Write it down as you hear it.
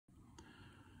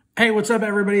Hey, what's up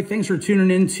everybody? Thanks for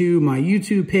tuning into my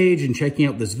YouTube page and checking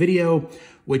out this video,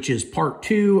 which is part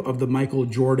 2 of the Michael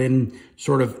Jordan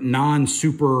sort of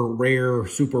non-super rare,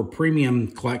 super premium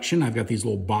collection. I've got these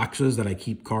little boxes that I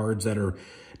keep cards that are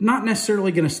not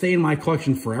necessarily going to stay in my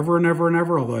collection forever and ever and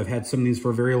ever, although I've had some of these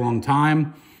for a very long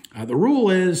time. The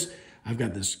rule is I've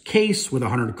got this case with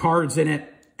 100 cards in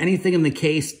it. Anything in the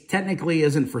case technically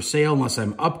isn't for sale unless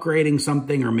I'm upgrading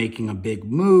something or making a big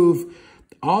move.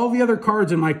 All the other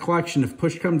cards in my collection, if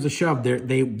push comes to shove,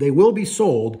 they will be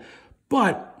sold,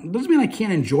 but it doesn't mean I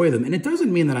can't enjoy them. And it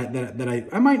doesn't mean that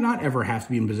I might not ever have to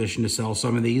be in position to sell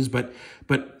some of these, but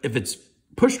if it's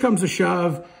push comes to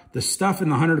shove, the stuff in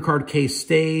the 100 card case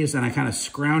stays, and I kind of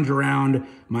scrounge around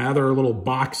my other little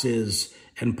boxes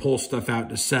and pull stuff out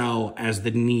to sell as the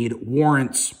need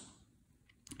warrants.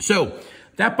 So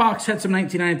that box had some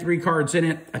 1993 cards in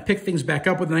it. I picked things back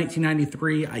up with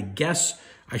 1993. I guess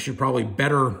I should probably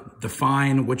better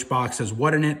define which box has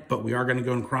what in it, but we are going to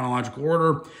go in chronological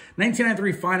order.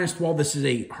 1993 Finest, while this is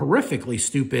a horrifically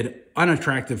stupid,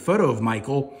 unattractive photo of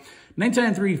Michael,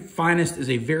 1993 Finest is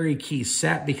a very key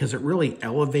set because it really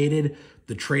elevated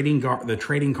the trading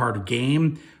card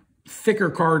game. Thicker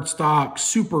card stock,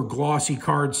 super glossy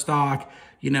card stock,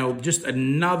 you know, just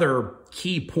another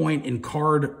key point in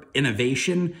card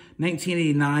innovation.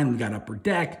 1989, we got Upper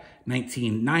Deck.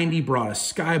 1990 brought a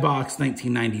Skybox.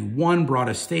 1991 brought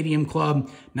a Stadium Club.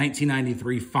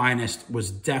 1993 Finest was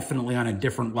definitely on a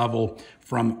different level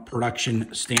from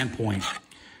production standpoint.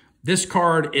 This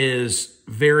card is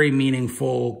very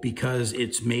meaningful because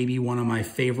it's maybe one of my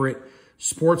favorite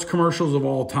sports commercials of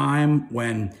all time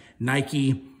when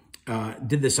Nike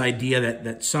did this idea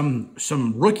that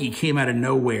some rookie came out of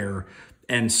nowhere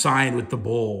and signed with the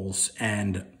Bulls,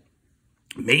 and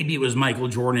maybe it was Michael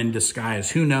Jordan in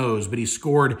disguise, who knows, but he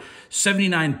scored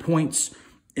 79 points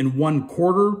in one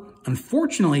quarter.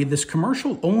 Unfortunately, this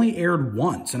commercial only aired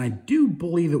once, and I do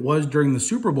believe it was during the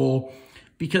Super Bowl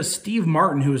because Steve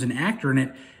Martin, who was an actor in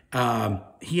it,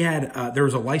 there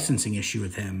was a licensing issue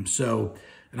with him. So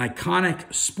an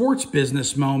iconic sports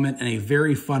business moment and a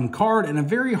very fun card and a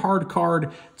very hard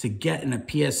card to get in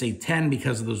a PSA 10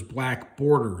 because of those black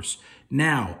borders.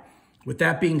 Now, with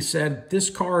that being said, this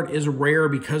card is rare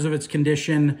because of its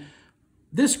condition.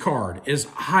 This card is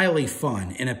highly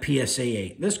fun in a PSA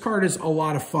 8. This card is a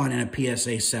lot of fun in a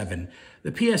PSA 7.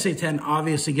 The PSA 10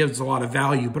 obviously gives a lot of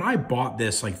value, but I bought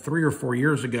this like 3 or 4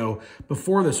 years ago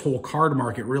before this whole card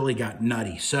market really got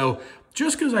nutty. So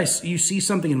just because you see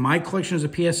something in my collection as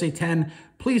a PSA 10,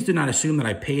 please do not assume that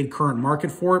I paid current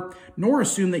market for it, nor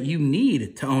assume that you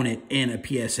need to own it in a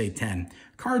PSA 10.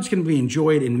 Cards can be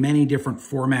enjoyed in many different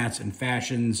formats and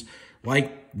fashions,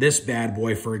 like this bad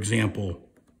boy, for example.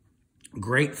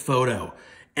 Great photo.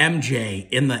 MJ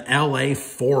in the LA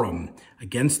Forum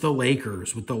against the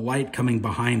Lakers with the light coming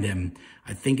behind him.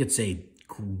 I think it's a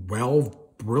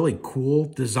really cool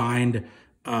designed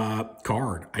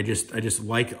card. I just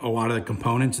like a lot of the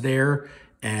components there,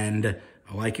 and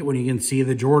I like it when you can see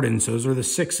the Jordans. Those are the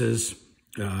 6s,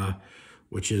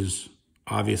 which is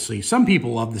obviously some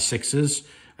people love the 6s.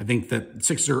 I think that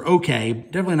 6s are okay,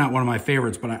 definitely not one of my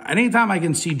favorites, but anytime I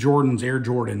can see Jordans, Air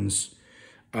Jordans,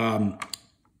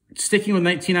 sticking with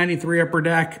 1993 Upper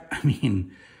Deck, I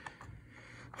mean,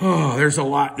 oh, there's a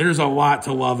lot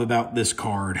to love about this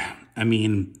card. I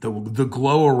mean, the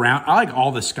glow around, I like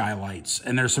all the skylights,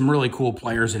 and there's some really cool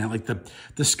players in it. Like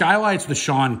the skylights with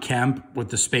Sean Kemp with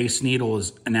the Space Needle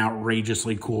is an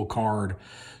outrageously cool card.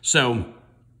 So,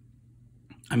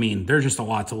 I mean, there's just a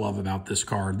lot to love about this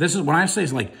card. This is, when I say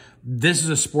like, this is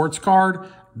a sports card,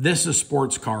 this is a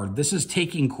sports card. This is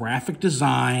taking graphic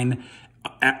design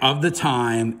of the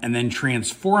time and then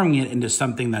transforming it into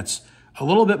something that's a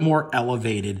little bit more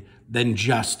elevated than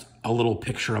just a little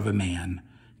picture of a man.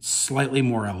 Slightly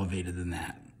more elevated than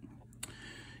that.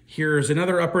 Here's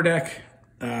another Upper Deck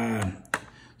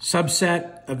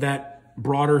subset of that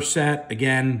broader set.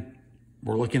 Again,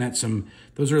 we're looking at some,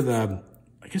 those are the,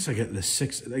 I guess I get the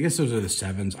 6, I guess those are the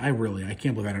 7s. I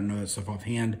can't believe I don't know that stuff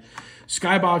offhand.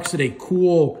 Skybox did a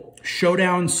cool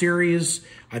Showdown series.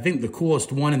 I think the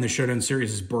coolest one in the Showdown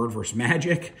series is Bird vs.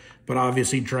 Magic, but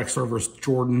obviously Drexler vs.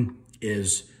 Jordan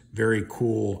is very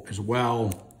cool as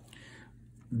well.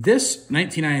 This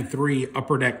 1993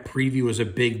 Upper Deck preview is a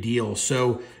big deal.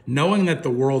 So knowing that the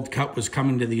World Cup was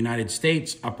coming to the United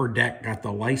States, Upper Deck got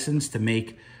the license to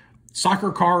make soccer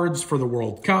cards for the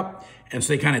World Cup. And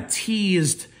so they kind of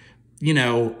teased, you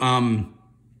know,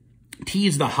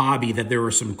 teased the hobby that there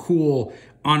were some cool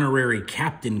honorary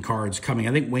captain cards coming.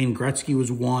 I think Wayne Gretzky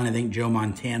was one. I think Joe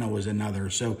Montana was another.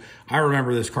 So I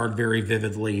remember this card very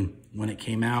vividly when it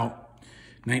came out.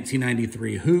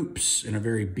 1993 hoops in a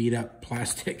very beat up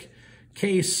plastic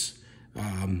case.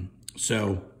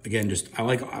 So again, I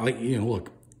like, you know,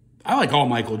 look, I like all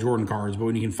Michael Jordan cards, but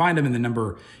when you can find them in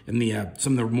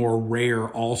some of the more rare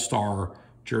all-star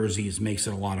jerseys, makes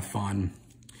it a lot of fun.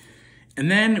 And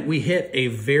then we hit a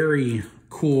very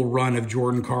cool run of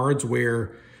Jordan cards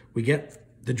where we get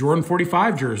the Jordan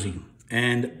 45 jersey.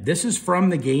 And this is from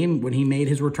the game when he made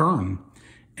his return.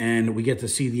 And we get to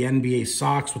see the NBA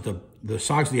socks with the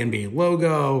socks with the NBA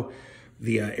logo,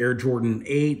 the Air Jordan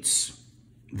 8s,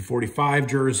 the 45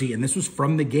 jersey. And this was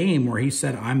from the game where he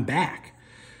said, "I'm back."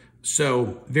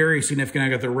 So very significant. I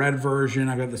got the red version.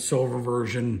 I got the silver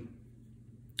version.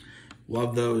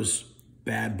 Love those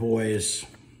bad boys.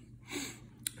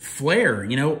 Flair,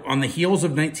 you know, on the heels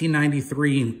of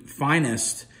 1993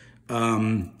 Finest,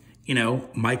 you know,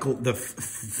 the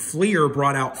Fleer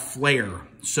brought out Flair.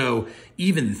 So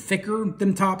even thicker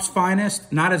than Topps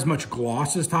Finest, not as much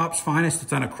gloss as Topps Finest.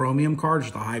 It's on a chromium card,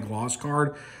 just a high gloss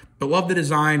card. But love the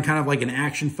design, kind of like an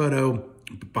action photo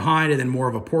behind it and more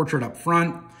of a portrait up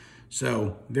front.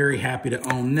 So very happy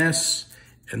to own this.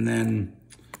 And then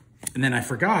I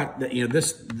forgot that, you know,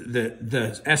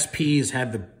 the SPs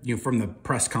had the, you know, from the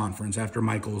press conference after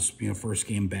Michael's, you know, first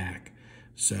game back.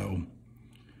 So,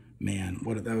 man,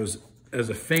 what that was, as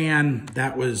a fan,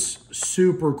 that was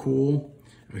super cool.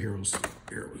 Oh, here was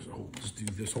let's do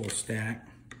this whole stack.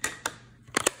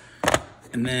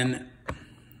 And then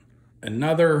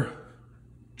another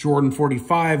Jordan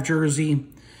 45 jersey.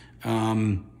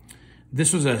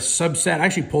 This was a subset. I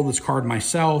actually pulled this card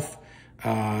myself.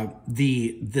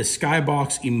 The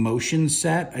Skybox Emotion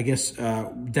set, I guess,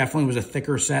 definitely was a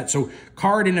thicker set. So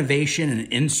card innovation and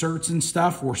inserts and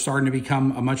stuff were starting to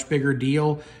become a much bigger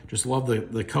deal. Just love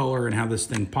the color and how this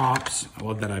thing pops. I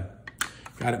love that I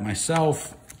got it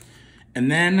myself. And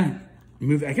then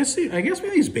I guess maybe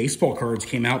these baseball cards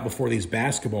came out before these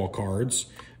basketball cards.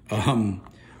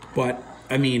 But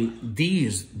I mean,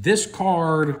 this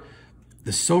card,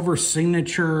 the silver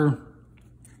signature,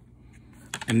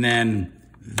 and then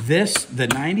the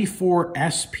 94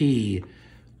 SP,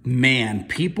 man,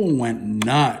 people went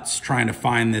nuts trying to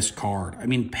find this card. I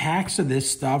mean, packs of this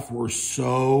stuff were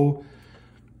so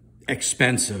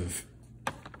expensive.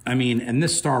 I mean, and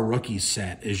this Star Rookies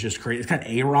set is just crazy. It's got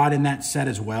A-Rod in that set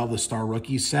as well, the Star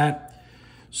Rookies set.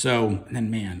 So, and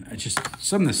then, man, it's just,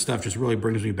 some of this stuff just really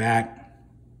brings me back.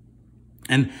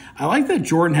 And I like that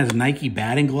Jordan has Nike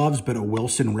batting gloves, but a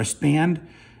Wilson wristband.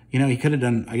 You know, he could have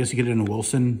done, I guess he could have done a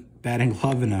Wilson batting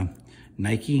glove and a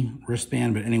Nike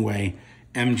wristband. But anyway,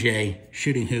 MJ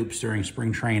shooting hoops during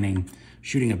spring training,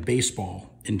 shooting a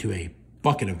baseball into a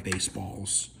bucket of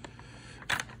baseballs.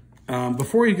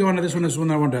 Before you go into this one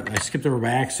I skipped over by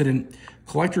accident.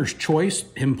 Collector's Choice,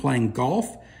 him playing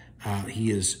golf.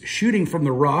 He is shooting from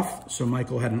the rough, so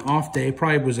Michael had an off day.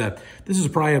 This is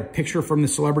probably a picture from the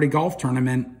Celebrity Golf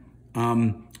Tournament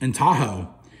in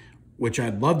Tahoe, which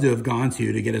I'd love to have gone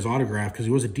to get his autograph, because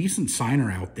he was a decent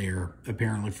signer out there,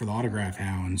 apparently, for the autograph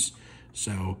hounds.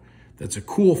 So that's a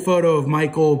cool photo of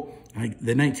Michael.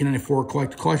 The 1994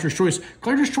 Collector's Choice.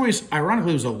 Collector's Choice,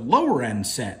 ironically, was a lower-end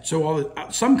set. So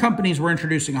some companies were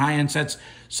introducing high-end sets.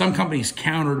 Some companies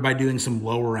countered by doing some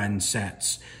lower-end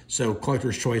sets. So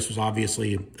Collector's Choice was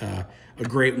obviously a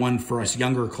great one for us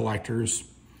younger collectors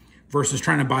versus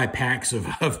trying to buy packs of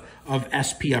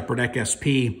SP, Upper Deck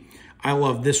SP. I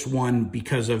love this one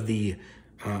because of the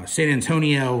San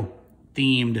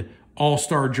Antonio-themed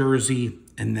all-star jersey,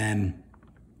 and then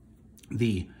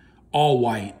the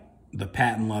all-white, the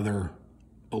patent leather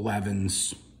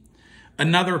 11s.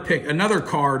 Another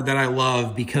card that I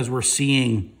love because we're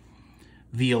seeing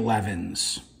the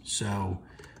 11s. So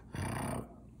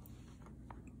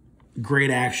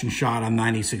great action shot on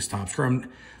 96 Topps Chrome.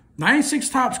 96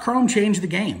 Topps Chrome changed the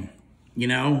game. You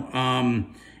know,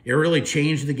 it really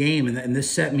changed the game, and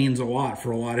this set means a lot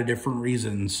for a lot of different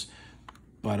reasons.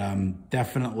 But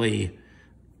definitely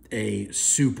a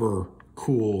super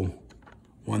cool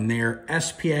one there.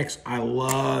 SPX, I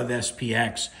love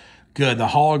SPX. Good, the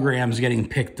hologram's getting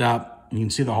picked up. You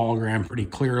can see the hologram pretty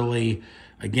clearly.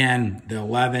 Again, the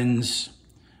 11s,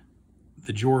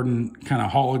 the Jordan kind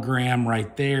of hologram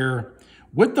right there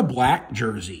with the black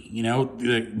jersey. You know,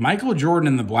 the Michael Jordan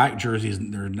in the black jerseys,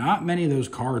 there are not many of those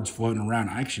cards floating around.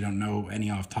 I actually don't know any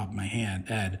off the top of my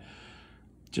head.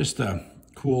 Just a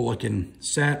cool looking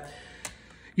set.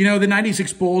 You know, the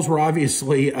 96 Bulls were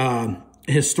obviously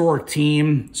historic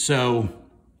team, so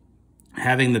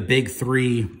having the big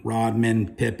three,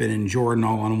 Rodman, Pippen, and Jordan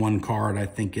all on one card, I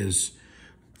think is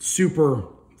super.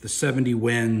 The 70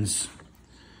 wins,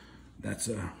 that's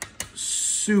a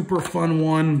super fun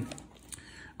one.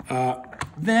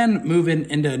 Then moving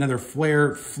into another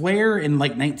Flair. Flair in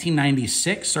like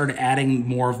 1996 started adding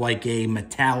more of like a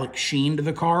metallic sheen to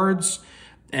the cards.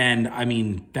 And I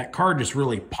mean, that card just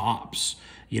really pops,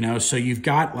 you know? So you've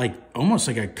got like almost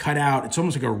like a cutout. It's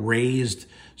almost like a raised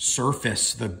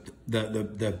surface,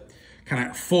 the kind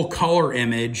of full color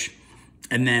image.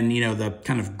 And then, you know, the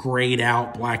kind of grayed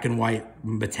out black and white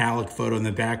metallic photo in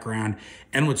the background.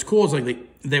 And what's cool is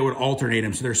like they would alternate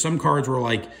them. So there's some cards where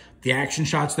like the action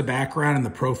shot's the background and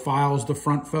the profile's the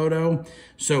front photo.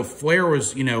 So Flair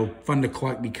was, you know, fun to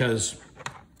collect because,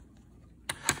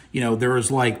 you know, there was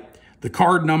like the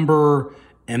card number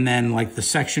and then like the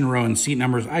section row and seat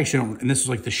numbers. I actually don't, and this is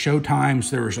like the showtime.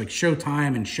 So there was like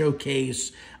showtime and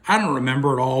showcase. I don't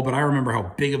remember it all, but I remember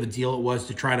how big of a deal it was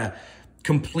to try to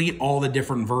complete all the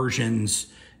different versions.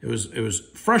 It was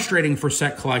frustrating for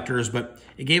set collectors, but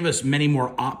it gave us many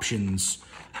more options,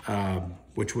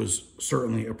 which was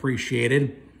certainly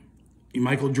appreciated.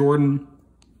 Michael Jordan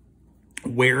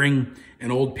wearing an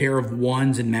old pair of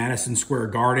ones in Madison Square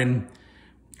Garden.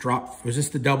 Was this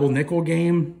the double nickel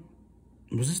game?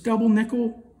 Was this double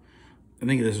nickel? I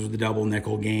think this was the double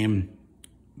nickel game.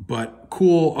 But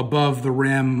cool above the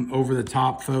rim, over the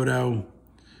top photo.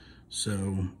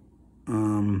 So,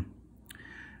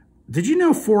 did you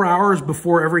know 4 hours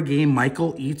before every game,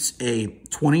 Michael eats a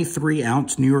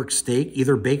 23-ounce New York steak,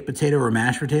 either baked potato or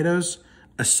mashed potatoes,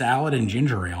 a salad, and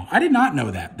ginger ale? I did not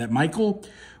know that Michael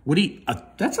would eat,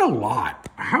 that's a lot.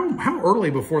 How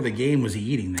early before the game was he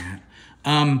eating that?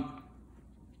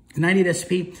 98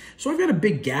 SP. So I've got a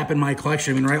big gap in my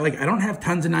collection. I mean, right, like I don't have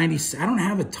tons of 90s. I don't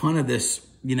have a ton of this,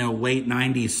 you know, late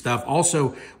 90s stuff.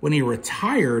 Also, when he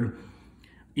retired,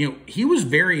 you know, he was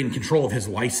very in control of his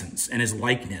license and his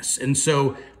likeness. And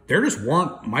so there just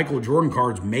weren't Michael Jordan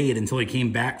cards made until he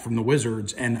came back from the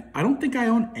Wizards. And I don't think I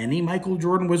own any Michael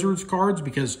Jordan Wizards cards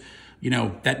because, you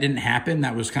know, that didn't happen.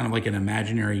 That was kind of like an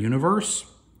imaginary universe.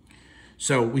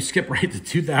 So we skip right to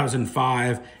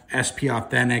 2005 SP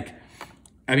Authentic.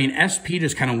 I mean, SP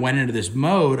just kind of went into this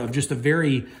mode of just a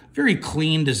very, very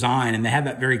clean design. And they had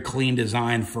that very clean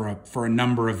design for a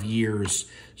number of years.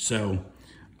 So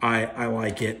I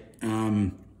like it.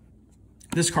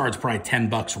 This card's probably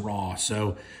 $10 raw,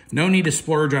 so no need to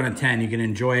splurge on a 10. You can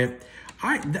enjoy it.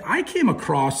 I came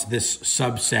across this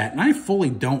subset, and I fully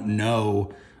don't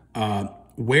know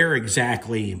where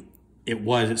exactly it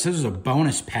was. It says it's a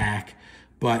bonus pack,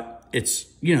 but it's,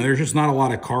 you know, there's just not a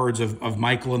lot of cards of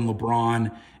Michael and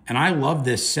LeBron. And I love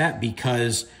this set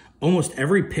because almost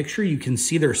every picture you can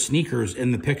see their sneakers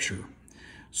in the picture.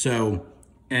 So,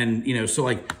 and, you know, so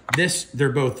like this,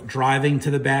 they're both driving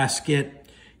to the basket.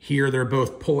 Here, they're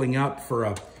both pulling up for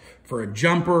a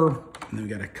jumper. And then we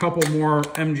got a couple more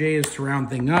MJs to round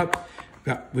thing up.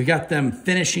 We got them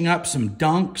finishing up some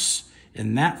dunks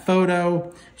in that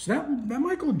photo. So that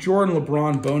Michael Jordan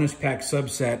LeBron bonus pack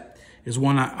subset is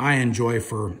one I enjoy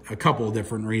for a couple of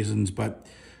different reasons, but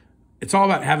it's all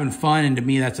about having fun. And to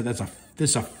me, this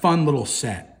is a fun little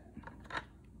set.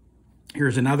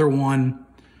 Here's another one.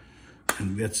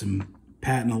 And we got some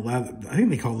patent 11. I think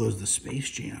they call those the Space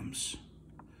Jams.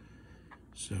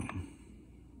 So,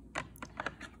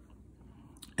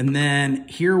 and then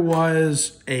here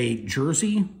was a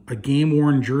jersey, a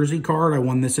game-worn jersey card. I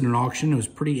won this in an auction. It was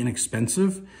pretty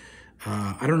inexpensive.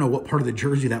 I don't know what part of the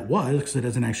jersey that was because it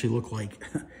doesn't actually look like,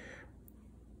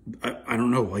 I don't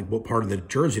know like what part of the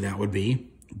jersey that would be,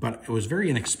 but it was very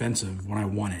inexpensive when I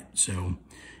won it. So,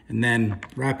 and then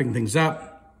wrapping things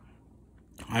up,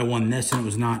 I won this, and it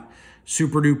was not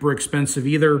super duper expensive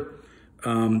either.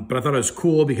 But I thought it was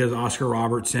cool because Oscar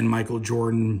Robertson, Michael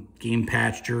Jordan, game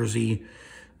patch jersey,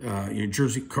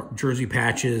 jersey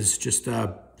patches, just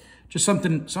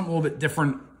something a little bit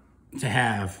different to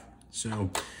have. So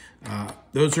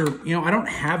those are, you know, I don't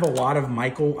have a lot of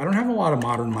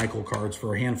modern Michael cards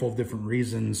for a handful of different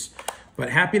reasons, but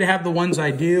happy to have the ones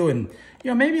I do. And, you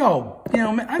know, maybe I'll, you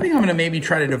know, I think I'm going to maybe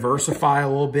try to diversify a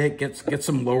little bit, get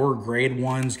some lower grade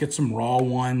ones, get some raw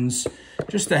ones,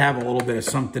 just to have a little bit of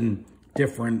something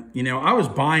different. You know, I was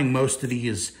buying most of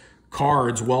these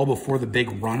cards well before the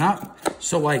big run up.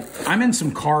 So like I'm in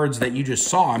some cards that you just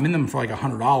saw. I'm in them for like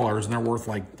 $100 and they're worth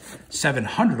like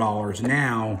 $700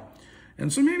 now.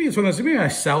 And so maybe it's one of those, maybe I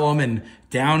sell them and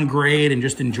downgrade and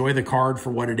just enjoy the card for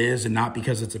what it is and not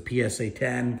because it's a PSA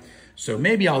 10. So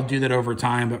maybe I'll do that over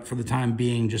time, but for the time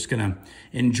being, just gonna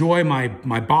enjoy my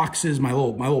boxes, my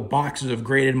little boxes of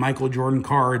graded Michael Jordan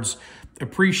cards.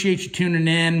 Appreciate you tuning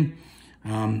in.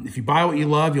 If you buy what you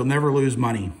love, you'll never lose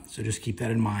money. So just keep that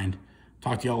in mind.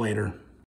 Talk to y'all later.